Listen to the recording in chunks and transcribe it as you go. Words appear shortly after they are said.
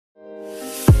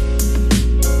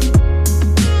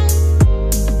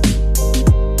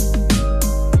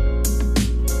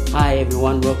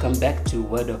everyone, welcome back to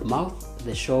Word of Mouth,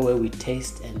 the show where we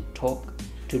taste and talk.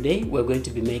 Today we're going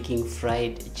to be making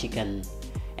fried chicken,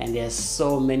 and there's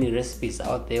so many recipes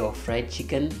out there of fried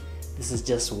chicken. This is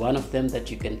just one of them that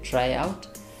you can try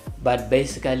out. But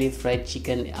basically, fried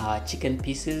chicken are chicken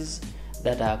pieces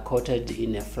that are coated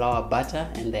in a flour butter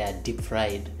and they are deep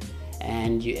fried,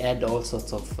 and you add all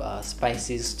sorts of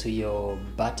spices to your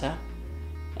butter,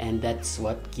 and that's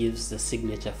what gives the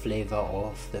signature flavor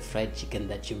of the fried chicken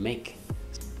that you make.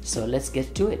 So let's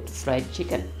get to it. Fried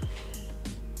chicken.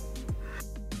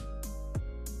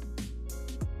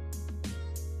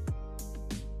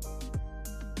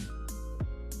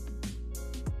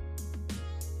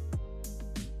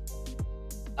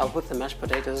 I'll put the mashed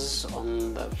potatoes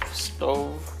on the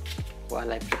stove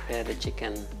while I prepare the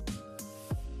chicken.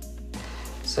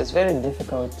 So it's very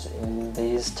difficult in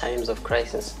these times of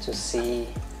crisis to see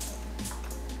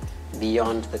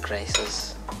beyond the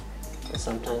crisis.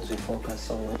 Sometimes we focus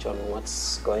so much on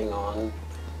what's going on.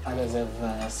 Others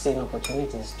have seen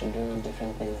opportunities to do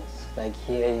different things. Like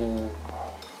here in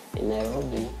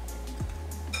Nairobi,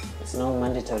 it's now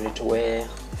mandatory to wear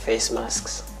face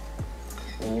masks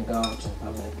when you go out in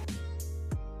public.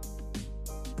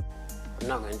 I'm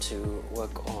now going to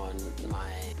work on my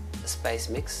spice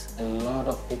mix. A lot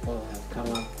of people have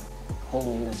come up with home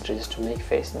industries to make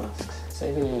face masks. So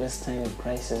even in this time of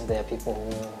crisis, there are people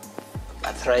who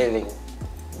are thriving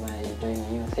by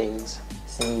doing new things,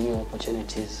 seeing new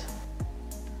opportunities.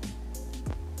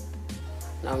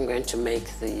 Now I'm going to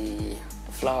make the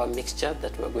flour mixture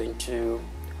that we're going to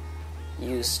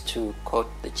use to coat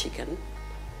the chicken,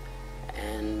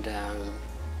 and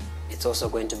it's also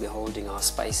going to be holding our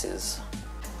spices.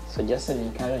 So just an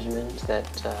encouragement that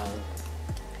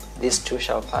this too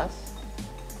shall pass.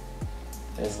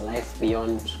 There's life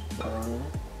beyond Corona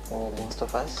for most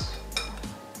of us.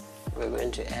 We're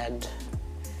going to add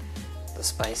the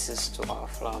spices to our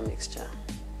flour mixture.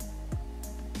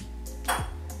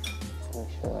 Make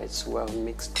sure it's well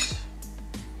mixed.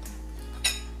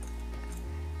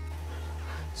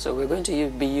 So we're going to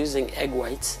be using egg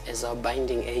whites as our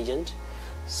binding agent.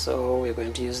 So we're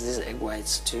going to use these egg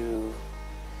whites to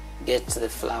get the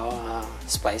flour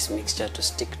spice mixture to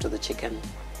stick to the chicken.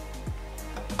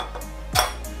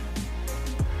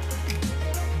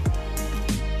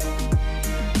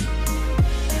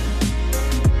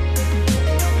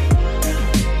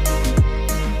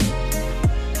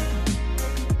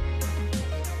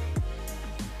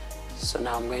 So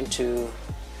now I'm going to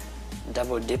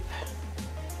double dip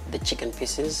the chicken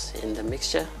pieces in the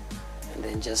mixture and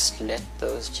then just let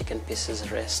those chicken pieces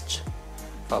rest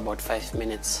for about 5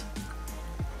 minutes.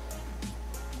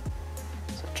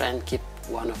 So try and keep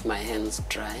one of my hands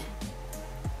dry,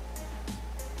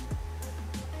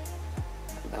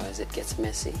 otherwise it gets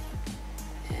messy,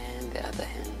 and the other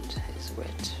hand is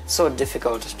wet. So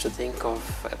difficult to think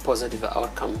of a positive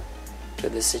outcome to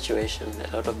this situation.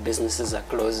 A lot of businesses are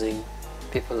closing,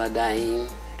 people are dying,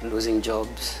 losing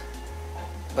jobs.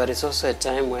 But it's also a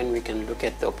time when we can look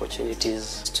at the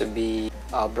opportunities to be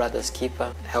our brother's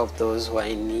keeper, help those who are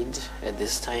in need at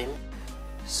this time.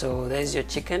 So there's your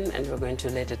chicken, and we're going to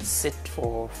let it sit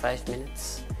for 5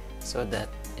 minutes so that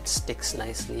it sticks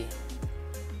nicely.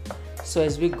 So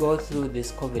as we go through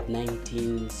this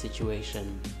COVID-19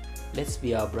 situation, let's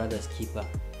be our brother's keeper.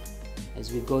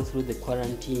 As we go through the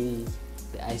quarantines,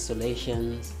 the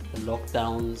isolations, the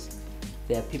lockdowns,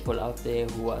 there are people out there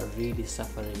who are really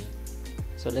suffering.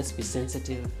 So let's be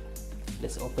sensitive,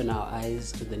 let's open our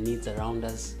eyes to the needs around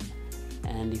us,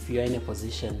 and if you're in a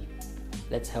position,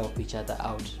 let's help each other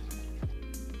out.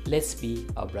 Let's be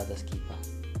our brother's keeper.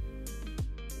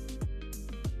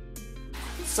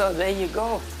 So there you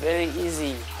go, very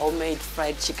easy, homemade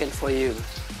fried chicken for you.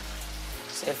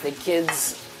 So if the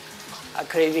kids are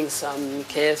craving some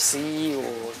KFC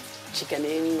or chicken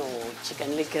in or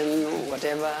chicken licken or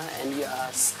whatever, and you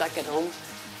are stuck at home,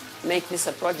 make this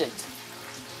a project.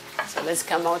 So let's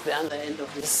come out the other end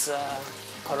of this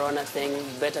Corona thing,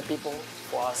 better people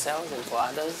for ourselves and for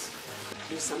others.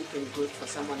 Do something good for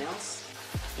someone else.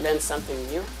 Learn something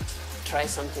new. Try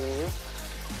something new.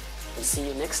 We'll see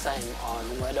you next time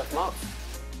on Word of Mouth.